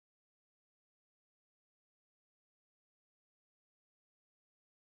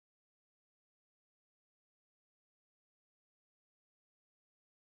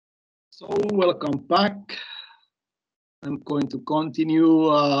So welcome back. I'm going to continue.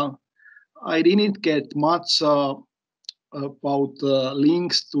 I didn't get much about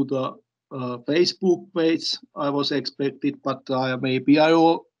links to the Facebook page. I was expected, but maybe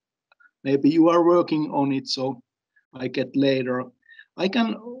you are working on it, so I get later. I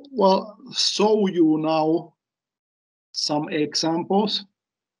can show you now some examples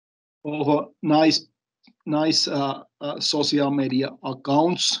of nice social media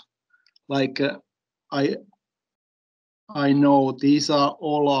accounts. Like I know these are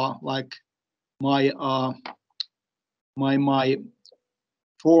all like my my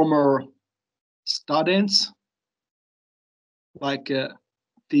former students, like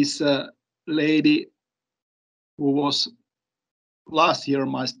this lady who was last year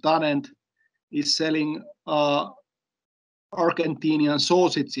my student is selling Argentinian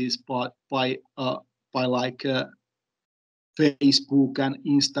sausages by like Facebook and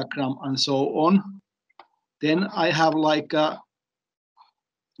Instagram and so on. Then I have like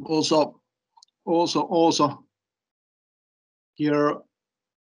also here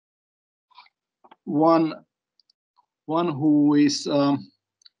one who is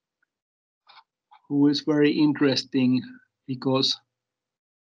very interesting because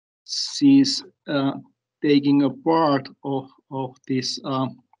she's taking a part of this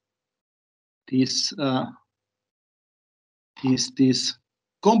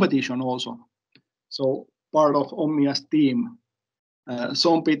competition also. So part of Omnia's team.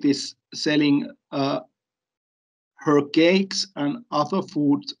 Sompit is selling her cakes and other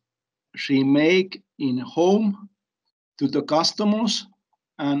food she make in home to the customers,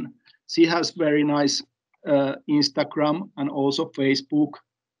 and she has very nice Instagram and also Facebook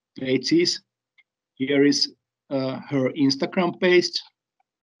pages. Here is her Instagram page,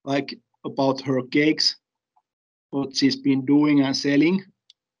 like about her cakes, what she's been doing and selling,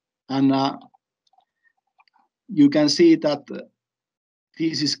 and you can see that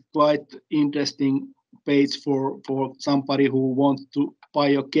this is quite interesting page for somebody who wants to buy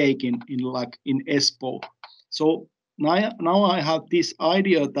a cake in Espoo. So now I have this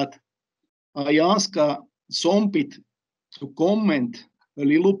idea that I ask Sompit to comment a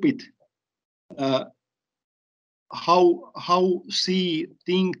little bit how she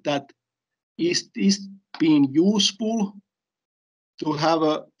think that is being useful to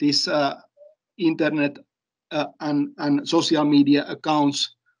have this internet and social media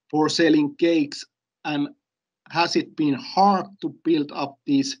accounts for selling cakes, and has it been hard to build up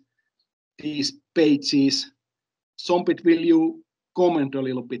these pages? Sompit, will you comment a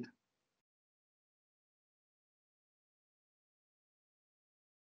little bit?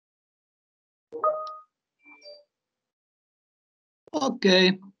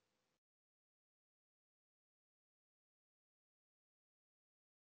 Okay.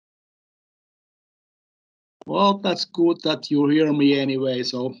 Well, that's good that you hear me anyway.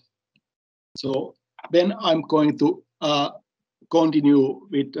 So then I'm going to continue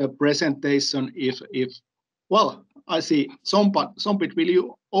with a presentation. If well, I see Sompit, will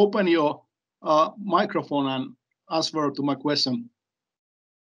you open your microphone and answer to my question?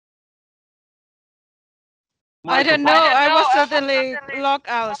 I don't know. I was suddenly locked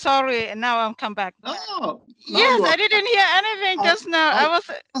out. Sorry. Now I'm come back. Oh, yes, I didn't hear anything just now.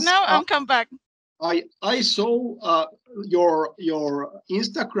 Now I'm come back. I saw your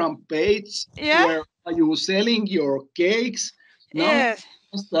Instagram page. Yeah. Where are you selling your cakes? Now yes.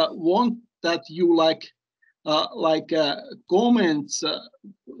 I just want that you comments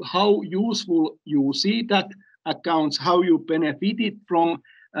how useful you see that accounts, how you benefited from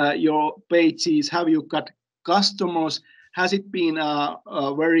your pages, have you got customers, has it been a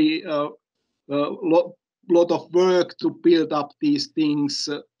very lot of work to build up these things,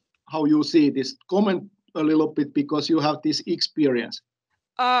 how you see this? Comment a little bit because you have this experience.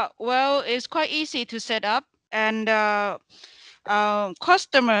 Well, it's quite easy to set up, and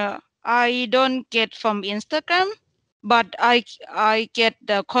customer I don't get from Instagram, but I get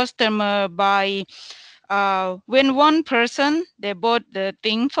the customer by when one person they bought the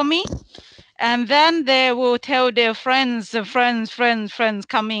thing for me, and then they will tell their friends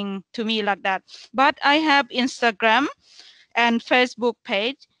coming to me like that. But I have Instagram and Facebook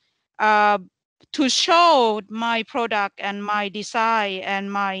page to show my product and my design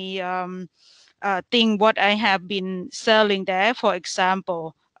and my thing what I have been selling there. For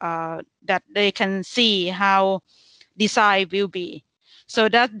example, that they can see how design will be. So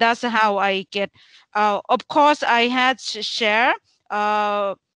that's how I get. Of course, I had to share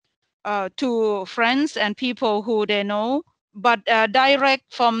to friends and people who they know, but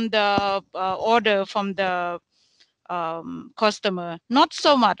direct from the order from the customer. Not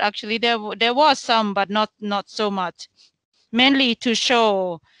so much actually. There was some, but not so much. Mainly to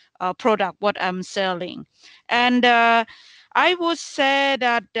show product what I'm selling, and I would say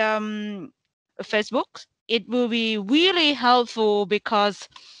that Facebook, it will be really helpful because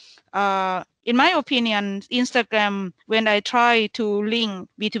in my opinion, Instagram, when I try to link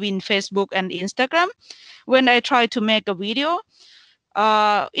between Facebook and Instagram, when I try to make a video,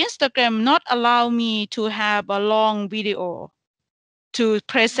 Instagram not allow me to have a long video to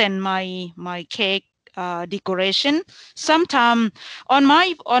present my cake decoration. Sometimes on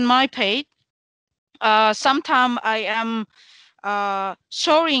my page, sometimes I am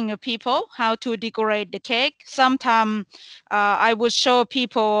showing people how to decorate the cake. Sometimes I would show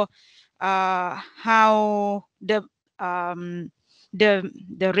people how the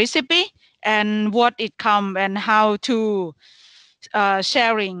recipe and what it come and how to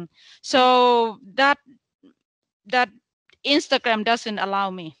sharing. So that Instagram doesn't allow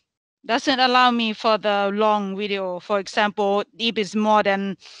me for the long video. For example, if it's more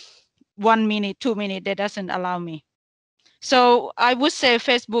than 1 minute, 2 minutes, that doesn't allow me. So I would say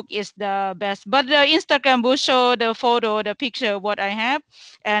Facebook is the best, but the Instagram will show the photo, the picture, what I have,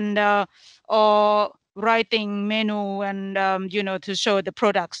 and or writing menu and to show the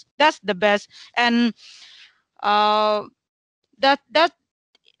products. That's the best. And that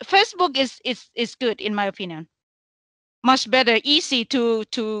Facebook is good in my opinion. Much better, easy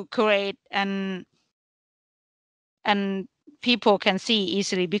to create, and people can see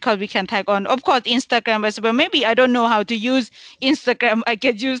easily because we can tag on, of course, Instagram as well. Maybe I don't know how to use Instagram. I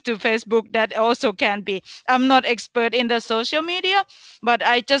get used to Facebook. That also can be. I'm not expert in the social media, but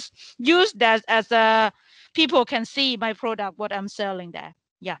I just use that as a people can see my product, what I'm selling there.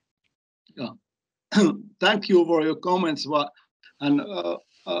 Yeah. Thank you for your comments. And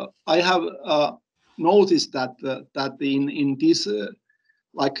I have noticed that that in this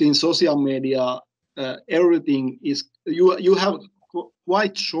like in social media, everything is you have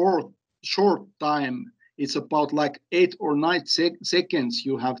quite short time. It's about like 8 or 9 seconds.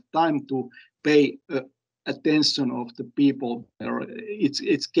 You have time to pay attention of the people.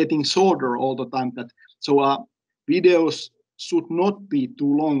 It's getting shorter all the time. So videos should not be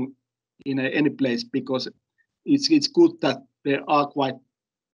too long in any place, because it's good that they are quite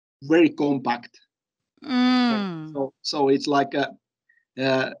very compact. So it's like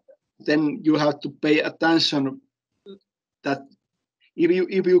then you have to pay attention that if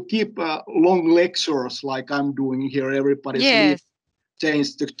you keep long lectures like I'm doing here, everybody sleep,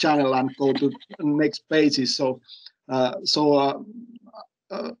 change the channel and go to next pages. So it's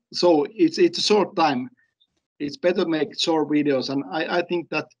a short time. It's better make short videos, and I think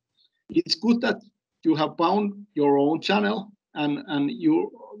that it's good that you have found your own channel, and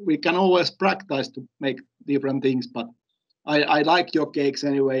we can always practice to make different things. But I like your cakes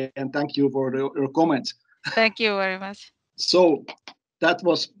anyway, and thank you for your comments. Thank you very much. So that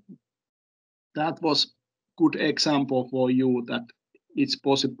was good example for you that it's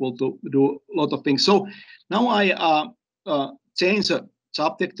possible to do a lot of things. So now I change the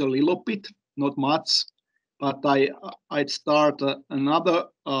subject a little bit, not much, but I'd start another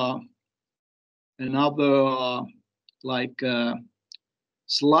like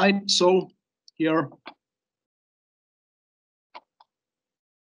slideshow here.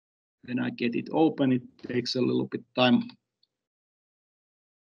 When I get it open, it takes a little bit time.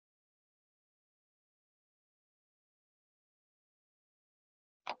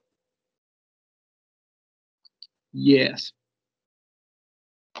 Yes.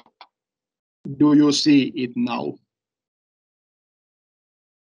 Do you see it now?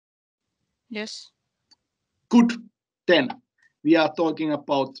 Yes. Good. Then we are talking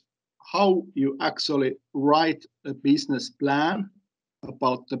about how you actually write a business plan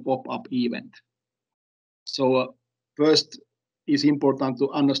about the pop-up event. So first, it's important to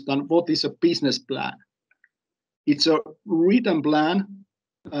understand what is a business plan. It's a written plan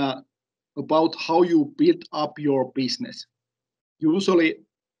about how you build up your business. Usually,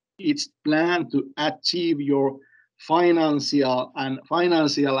 it's planned to achieve your financial and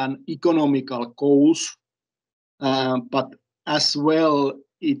economical goals, but as well,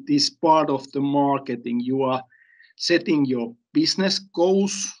 it is part of the marketing. You are setting your business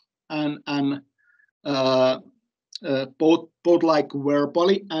goals and both like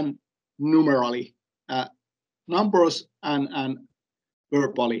verbally and numerally, numbers and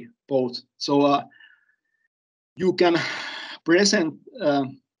verbally both. So you can present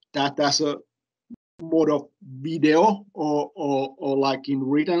that as a mode of video or like in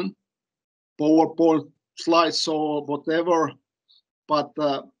written PowerPoint slides or whatever. But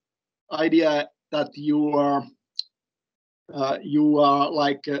the idea that you are you are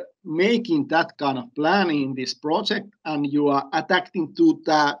like making that kind of planning in this project, and you are attaching to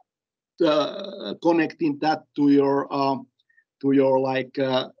that, connecting that to your like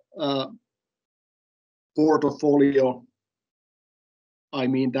portfolio. I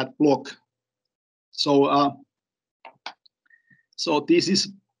mean that blog. So so this is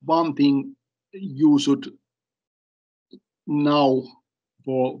one thing you should know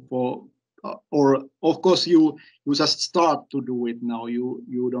for or of course you just start to do it now.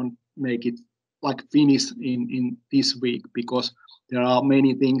 You don't make it like finish in this week, because there are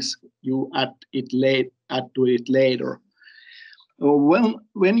many things you add to it later.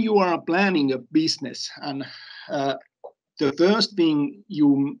 When you are planning a business, and the first thing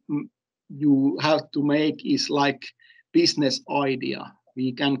you have to make is like business idea.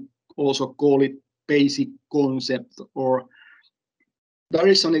 We can also call it basic concept, or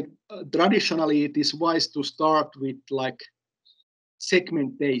traditionally it is wise to start with like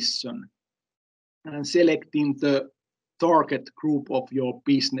segmentation and selecting the target group of your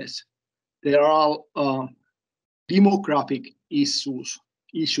business. There are demographic issues.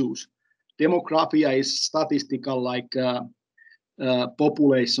 Demography is statistical, like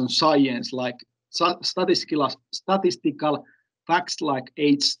population science, like statistical facts like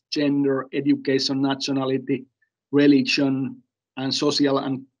age, gender, education, nationality, religion, and social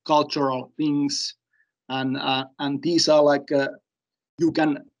and cultural things, and these are like you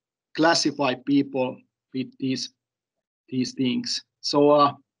can classify people with these things.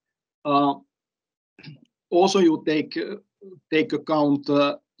 So also you take account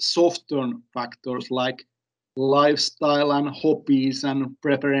softer factors like lifestyle and hobbies and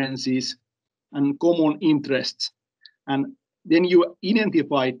preferences and common interests, and then you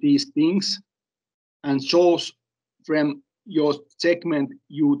identify these things and shows from your segment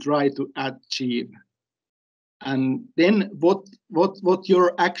you try to achieve, and then what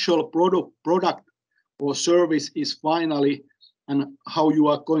your actual product or service is finally, and how you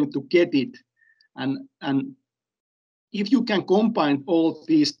are going to get it, and if you can combine all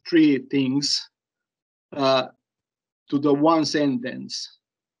these three things to the one sentence,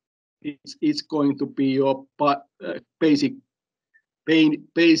 it's going to be your basics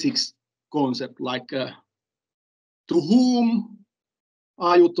concept, like to whom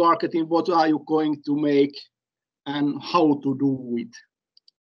are you targeting, what are you going to make, and how to do it.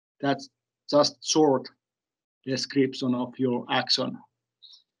 That's just short description of your action.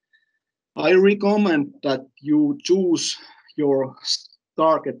 I recommend that you choose your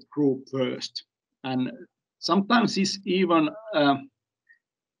target group first, and sometimes it's even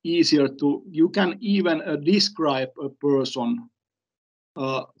easier you can even describe a person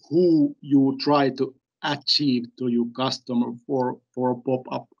who you try to achieve to your customer for a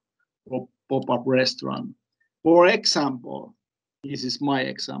pop-up restaurant. For example, this is my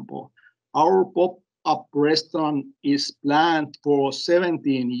example. Our pop-up restaurant is planned for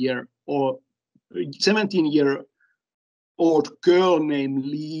 17-year-old girl named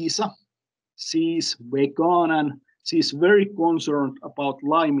Lisa. She's vegan and she's very concerned about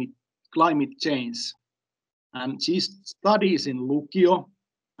climate change. And she studies in Lukio,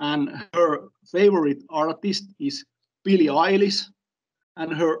 and her favorite artist is Billie Eilish,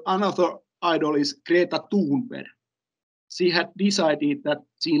 and her another idol is Greta Thunberg. She had decided that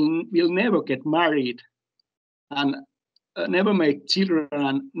she will never get married and never make children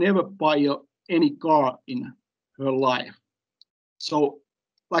and never buy any car in her life. So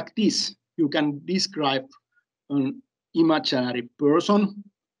like this, you can describe an imaginary person,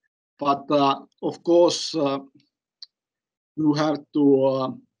 but of course you have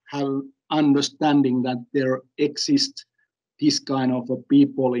to have understanding that there exists this kind of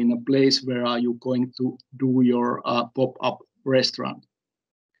people in a place where are you going to do your pop-up restaurant.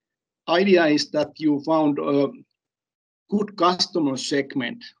 Idea is that you found a good customer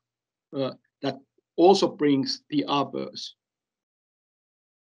segment that also brings the others.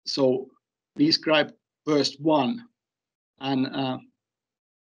 So describe first one, and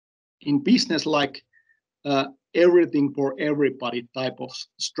in business, like everything for everybody type of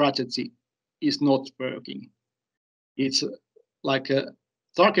strategy is not working. It's like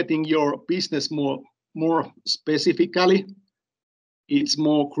targeting your business more specifically. It's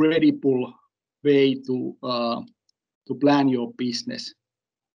more credible way to plan your business.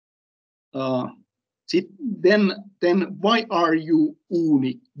 Then why are you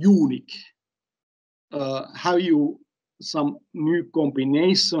unique? Have you some new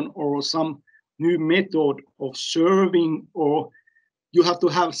combination or some new method of serving, or you have to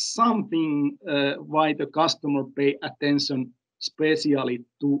have something why the customer pay attention specially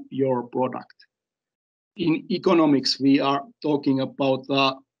to your product. in economics, we are talking about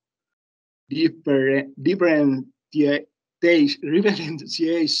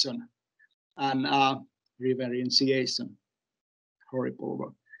differentiation and differentiation. Horrible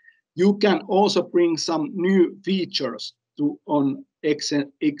word. You can also bring some new features to on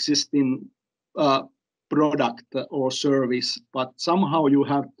existing product or service, but somehow you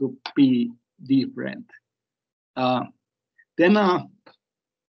have to be different.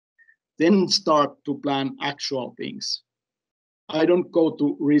 Then start to plan actual things. I don't go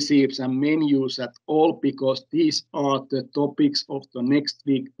to recipes and menus at all because these are the topics of the next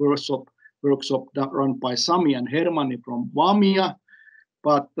week workshop run by Sami and Hermanni from Vamia.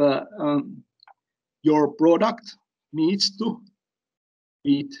 But your product needs to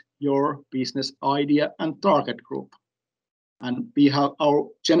fit your business idea and target group. And we have our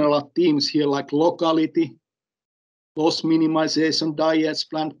general themes here like locality, loss minimization, diets,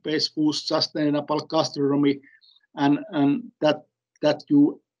 plant-based foods, sustainable gastronomy, and that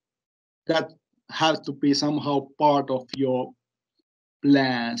have to be somehow part of your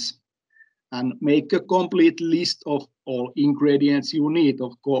plans. And make a complete list of all ingredients you need,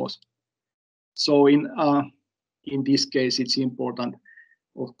 of course. So in this case, it's important,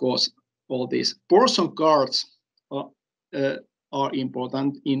 of course, all these portion cards are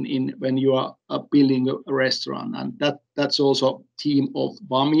important in when you are building a restaurant, and that's also theme of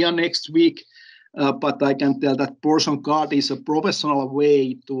Vamia next week. But I can tell that portion card is a professional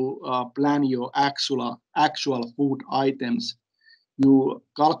way to plan your actual food items. You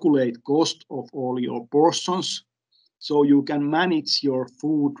calculate cost of all your portions, so you can manage your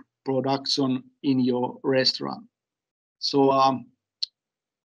food production in your restaurant. So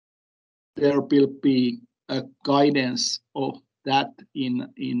there will be a guidance of that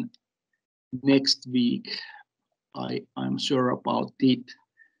in next week. I'm sure about it.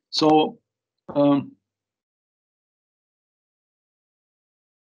 So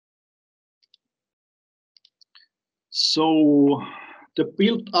to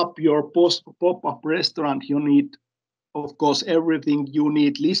build up your pop-up restaurant, you need, of course, everything. You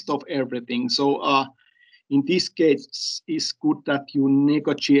need list of everything. So in this case, it's good that you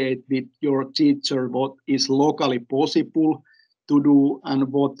negotiate with your teacher what is locally possible to do and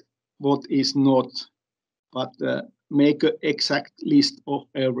what is not. But make an exact list of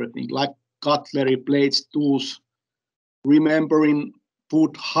everything, like cutlery, plates, tools, remembering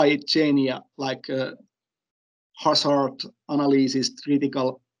food hygiene, like hazard analysis,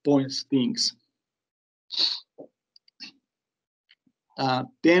 critical points, things.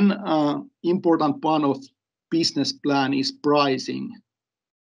 Then important part of business plan is pricing.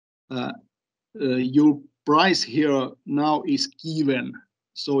 Your price here now is given,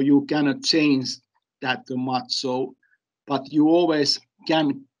 so you cannot change that too much. So, but you always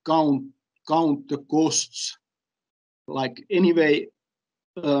can count the costs. Like anyway,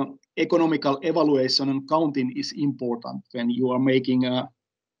 economical evaluation and counting is important when you are making a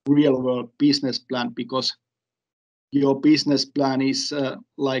real world business plan, because your business plan is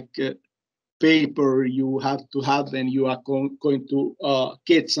like paper you have to have when you are going to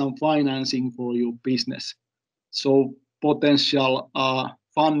get some financing for your business. So potential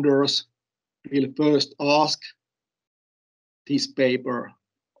funders will first ask this paper,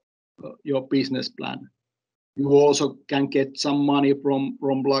 your business plan. You also can get some money from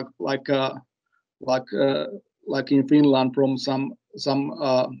like in Finland from some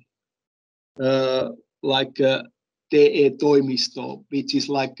like TE-toimisto, which is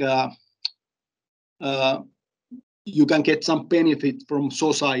like you can get some benefit from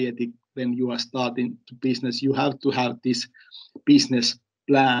society when you are starting to business. You have to have this business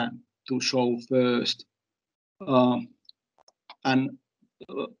plan to show first, and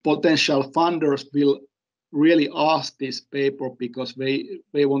potential funders will really ask this paper because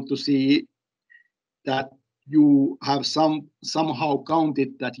they want to see that you have somehow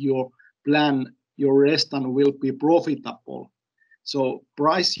counted that your plan, your restaurant will be profitable. So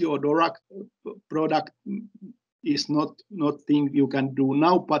price your product is not thing you can do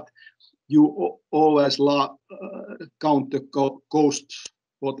now, but you always count the costs,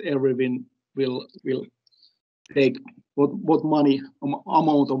 what everything will take, what money,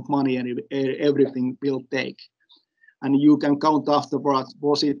 amount of money and everything will take. And you can count afterwards,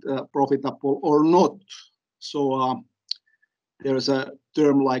 was it profitable or not? So there's a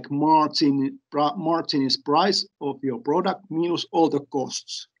term like margin. Margin is price of your product minus all the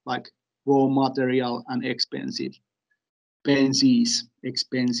costs, like raw material and expenses. Then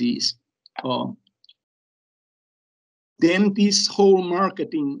this whole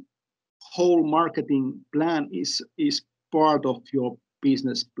marketing plan is part of your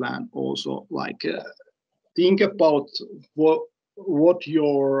business plan also, like think about what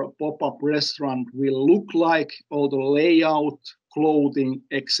your pop-up restaurant will look like, all the layout, clothing,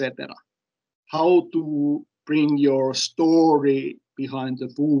 etc. How to bring your story behind the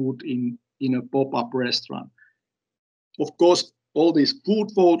food in a pop-up restaurant. Of course, all these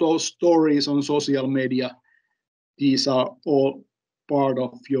food photos, stories on social media, these are all part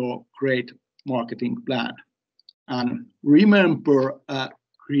of your great marketing plan. And remember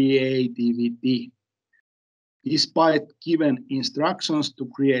creativity. Despite given instructions to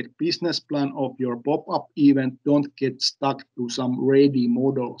create business plan of your pop-up event, don't get stuck to some ready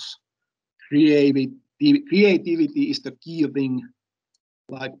models. Creativity is the key thing.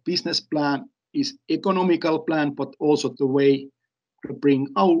 Like business plan is economical plan, but also the way to bring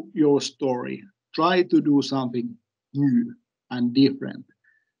out your story. Try to do something new and different.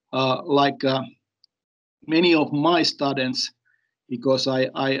 Many of my students, because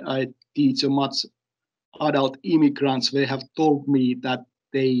I teach much adult immigrants, they have told me that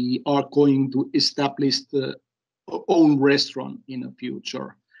they are going to establish their own restaurant in the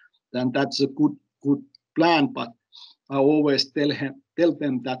future. And that's a good plan, but I always tell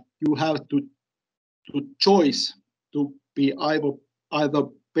them that you have to choose to be either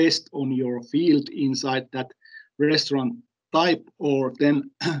best on your field inside that restaurant type, or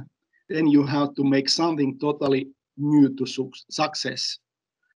then you have to make something totally new to success.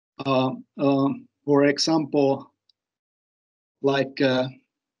 For example, like a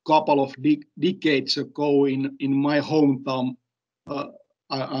couple of decades ago in my hometown,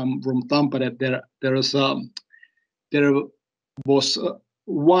 I'm from Tampere. There was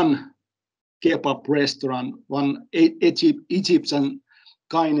one kebab restaurant, one Egyptian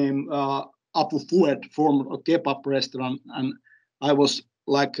guy named Abu Fuad formed a kebab restaurant, and I was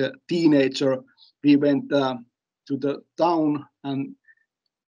like a teenager. We went to the town, and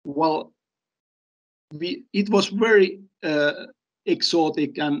well, it was very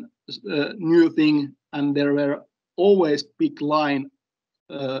exotic and new thing, and there were always big line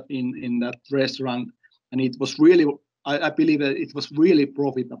in that restaurant, and it was really, I believe that it was really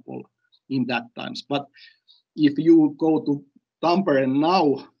profitable in that times. But if you go to Tampere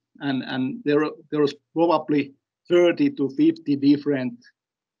now, and there was probably 30 to 50 different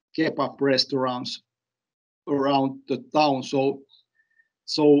kebab restaurants around the town, so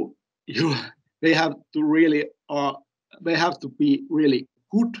they have to be really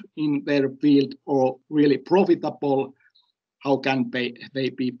good in their field or really profitable. How can they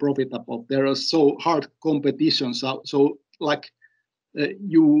be profitable? There is so hard competition. So like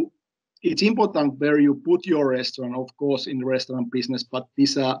it's important where you put your restaurant, of course, in the restaurant business, but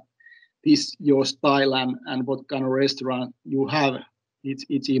this your style and what kind of restaurant you have,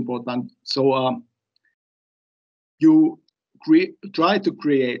 it's important. So you try to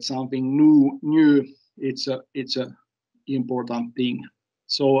create something new. It's a important thing.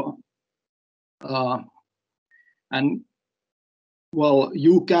 So and well,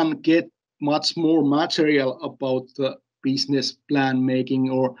 you can get much more material about the business plan making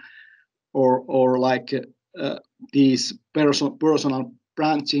or like these personal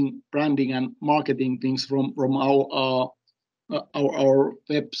branding and marketing things from our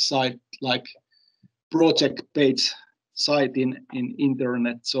website, like project page site in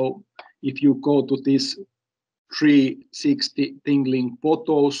internet. So if you go to this 360 tingling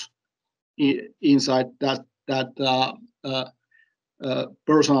photos inside that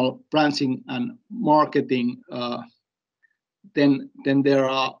personal branding and marketing, then there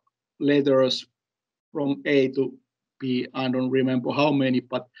are letters from A to B. I don't remember how many,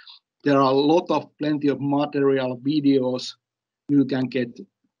 but there are plenty of material, videos. You can get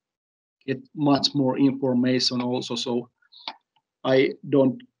much more information also. So I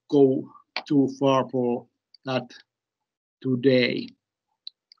don't go too far for that today.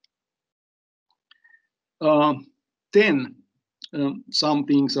 Then some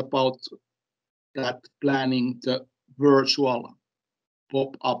things about that planning the virtual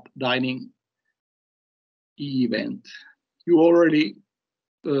pop-up dining event. You already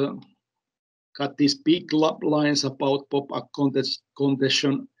got these big lines about pop-up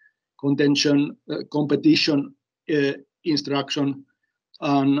competition instruction,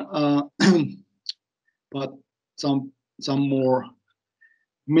 and but some more.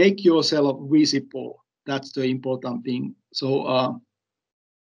 Make yourself visible. That's the important thing. So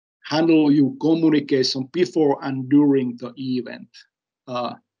handle your communication before and during the event.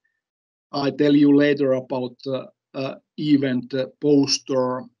 I tell you later about event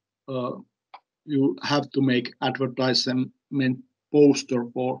poster. You have to make advertisement poster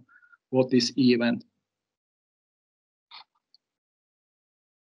for this event.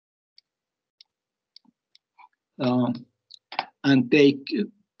 and take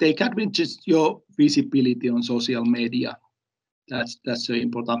advantage your visibility on social media. That's the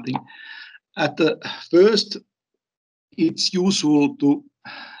important thing. At the first, it's useful to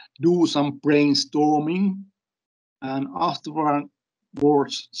do some brainstorming, and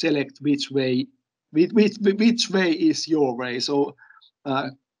afterwards select which way is your way. So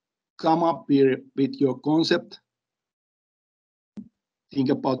come up here with your concept. Think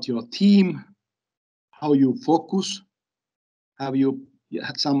about your team, how you focus. Have you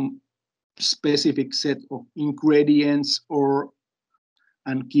had some specific set of ingredients,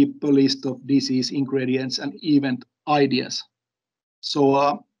 and keep a list of disease ingredients and event ideas.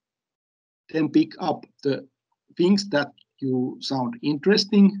 So then pick up the things that you sound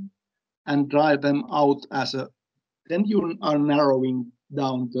interesting and try them out then you are narrowing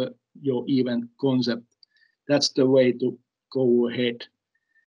down your event concept. That's the way to go ahead.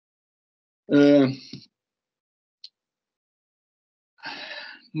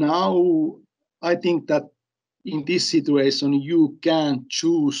 Now, I think that in this situation, you can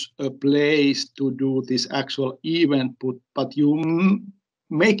choose a place to do this actual event, but you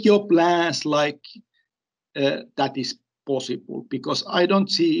make your plans like that is possible, because I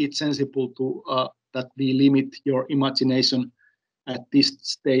don't see it sensible to that we limit your imagination at this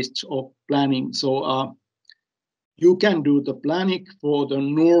stage of planning. So you can do the planning for the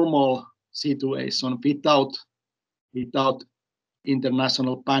normal situation without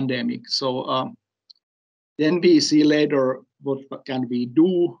international pandemic. So then we see later what can we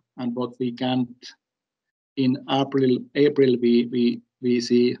do and what we can't. In April we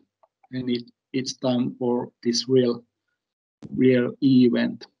see when it's time for this real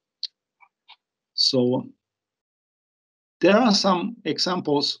event. So there are some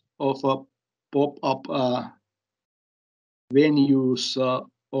examples of pop-up venues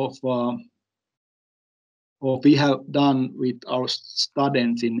we have done with our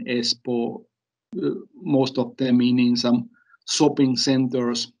students in Espoo. Most of them in some shopping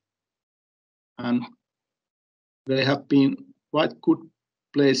centers, and they have been quite good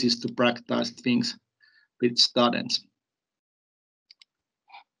places to practice things with students.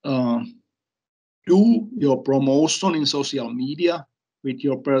 Do your promotion in social media with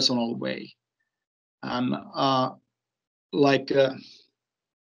your personal way, and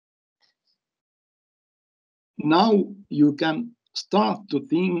now you can start to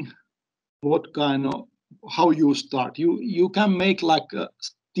think how you start. You can make like a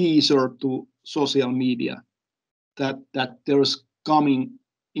teaser to social media that there's coming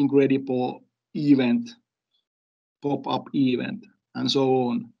incredible event, pop-up event, and so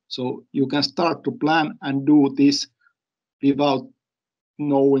on. So you can start to plan and do this without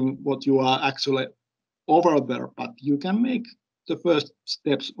knowing what you are actually over there, but you can make the first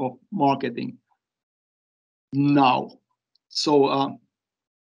steps of marketing now. So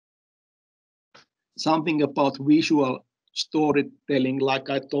something about visual storytelling, like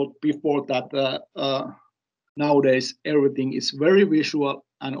I told before, that nowadays everything is very visual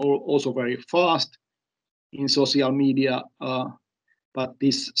and also very fast in social media, but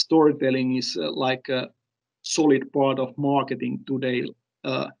this storytelling is like a solid part of marketing today,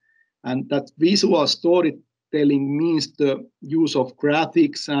 and that visual storytelling means the use of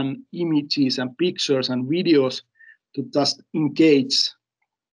graphics and images and pictures and videos to just engage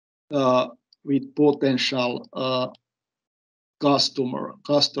with potential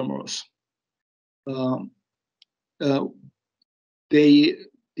customers.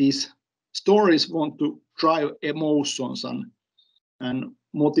 These stories want to drive emotions and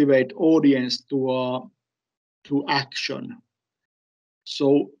motivate audience to action.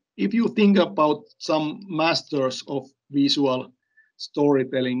 So if you think about some masters of visual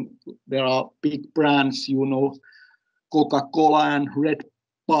storytelling, there are big brands, Coca-Cola and Red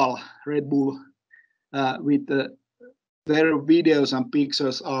Bull, with their videos and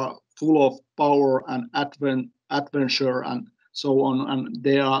pictures are full of power and adventure and so on, and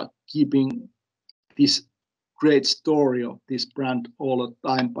they are keeping this great story of this brand all the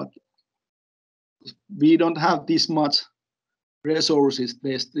time. But we don't have this much resources.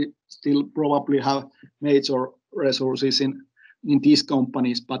 They still probably have major resources in these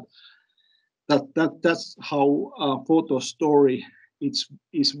companies, but that's how photo story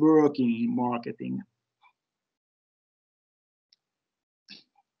is working in marketing.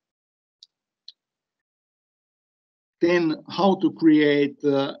 Then how to create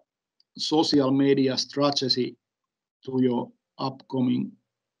a social media strategy to your upcoming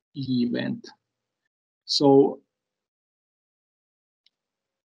event. So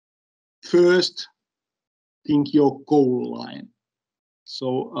first, think your goal line.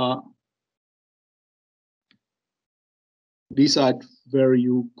 So decide where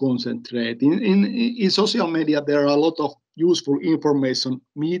you concentrate. In social media, there are a lot of useful information,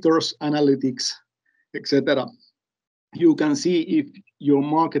 meters, analytics, etc. You can see if your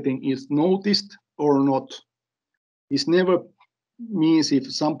marketing is noticed or not. This never means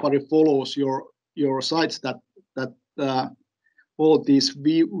if somebody follows your sites that all these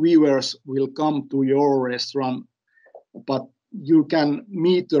viewers will come to your restaurant, but you can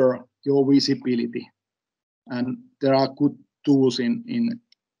meter your visibility, and there are good tools in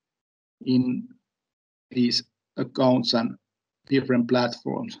these accounts and different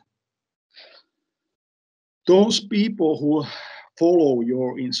platforms. Those people who follow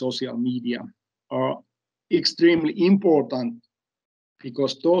you in social media are extremely important,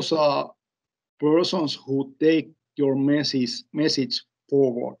 because those are persons who take your message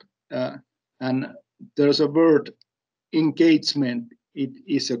forward. And there's a word, engagement. It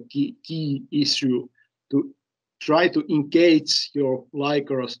is a key issue to try to engage your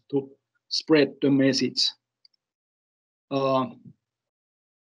likers to spread the message. And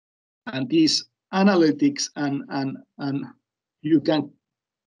these analytics and you can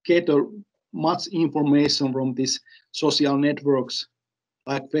get much information from these social networks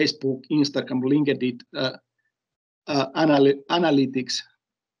like Facebook, Instagram, LinkedIn, analytics.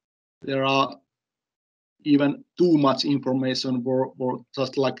 There are even too much information for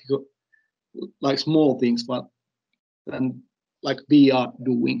just like small things, but and like we are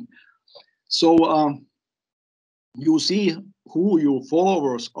doing. So you see who your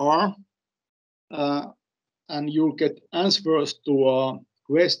followers are, and you'll get answers to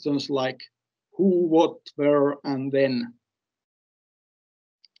questions like who, what, where, and when.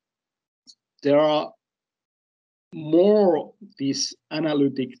 There are more these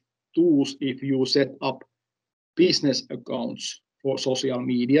analytic tools if you set up business accounts for social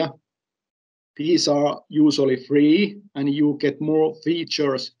media. These are usually free, and you get more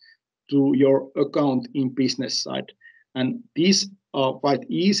features to your account in business side. And these are quite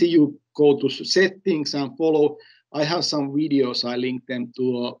easy. You go to settings and follow. I have some videos. I link them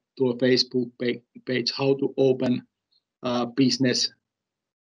to a Facebook page how to open business,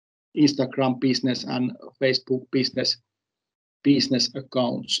 Instagram business and Facebook business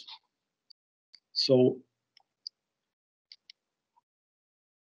accounts. So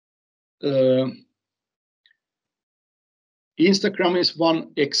Instagram is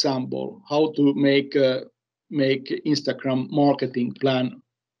one example how to make Instagram marketing plan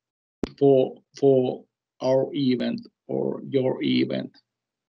for our event or your event,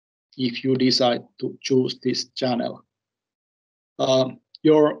 if you decide to choose this channel.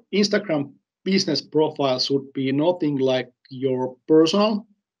 Your Instagram business profile should be nothing like your personal.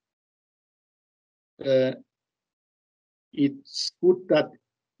 It's good that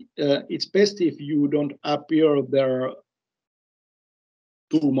it's best if you don't appear there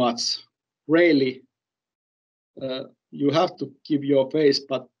too much. Really, you have to give your face,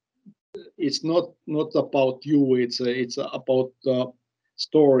 but it's not about you. It's about the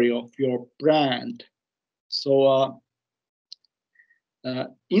story of your brand. So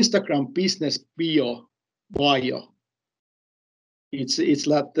Instagram business bio. It's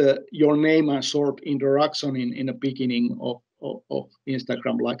like your name and short introduction in the beginning of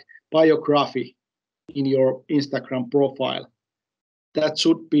Instagram, like biography in your Instagram profile. That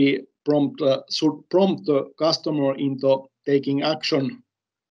should prompt the customer into taking action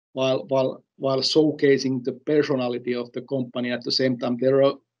while showcasing the personality of the company. At the same time,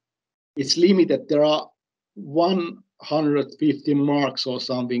 it's limited. There are 150 marks or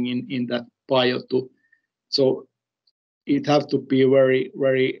something in that bio too. So it has to be very,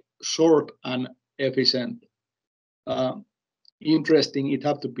 very short and efficient. Interesting. It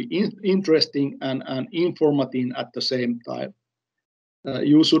has to be interesting and informative at the same time.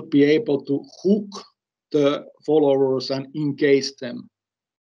 You should be able to hook the followers and engage them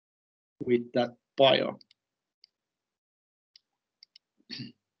with that bio.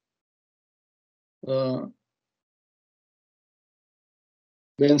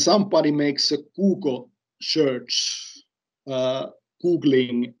 When somebody makes a Google search,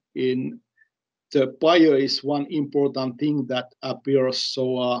 Googling in the bio is one important thing that appears.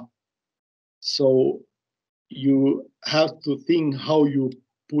 So you have to think how you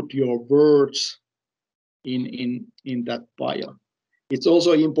put your words in that bio. It's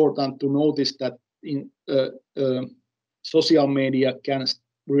also important to notice that in social media can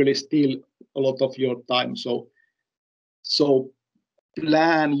really steal a lot of your time. So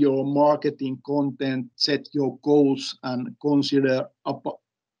plan your marketing content, set your goals, and consider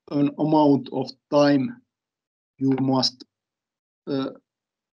an amount of time you must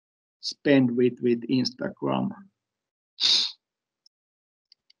spend with Instagram.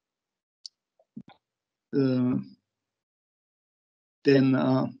 then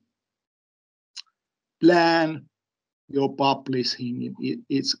plan your publishing.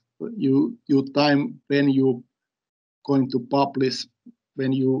 It's you time when you going to publish,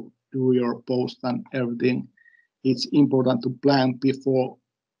 when you do your post and everything. It's important to plan beforehand.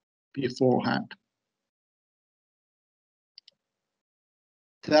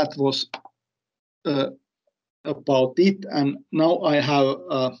 That was about it, and now I have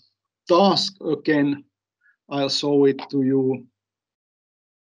a task again. I'll show it to you.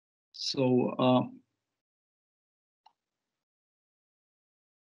 So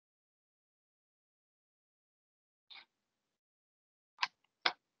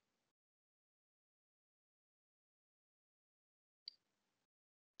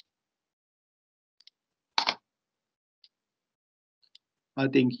I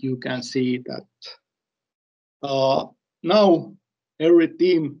think you can see that now every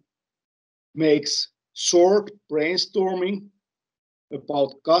team makes short brainstorming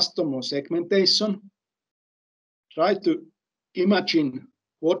about customer segmentation. Try to imagine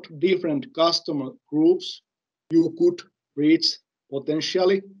what different customer groups you could reach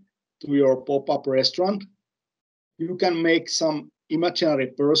potentially to your pop-up restaurant. You can make some imaginary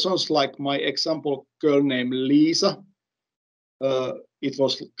persons, like my example girl named Lisa. It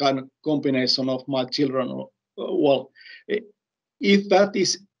was kind of combination of my children. Well, if that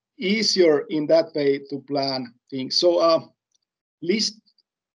is easier in that way to plan things. So list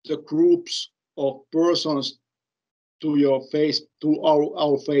the groups of persons to your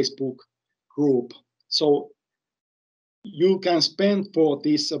our Facebook group. So you can spend for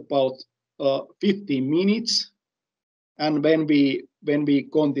this about 15 minutes, and when we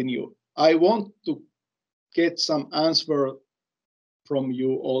continue, I want to get some answer from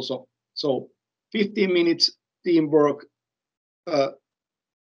you also. So 15 minutes teamwork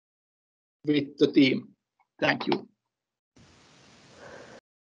with the team. Thank you.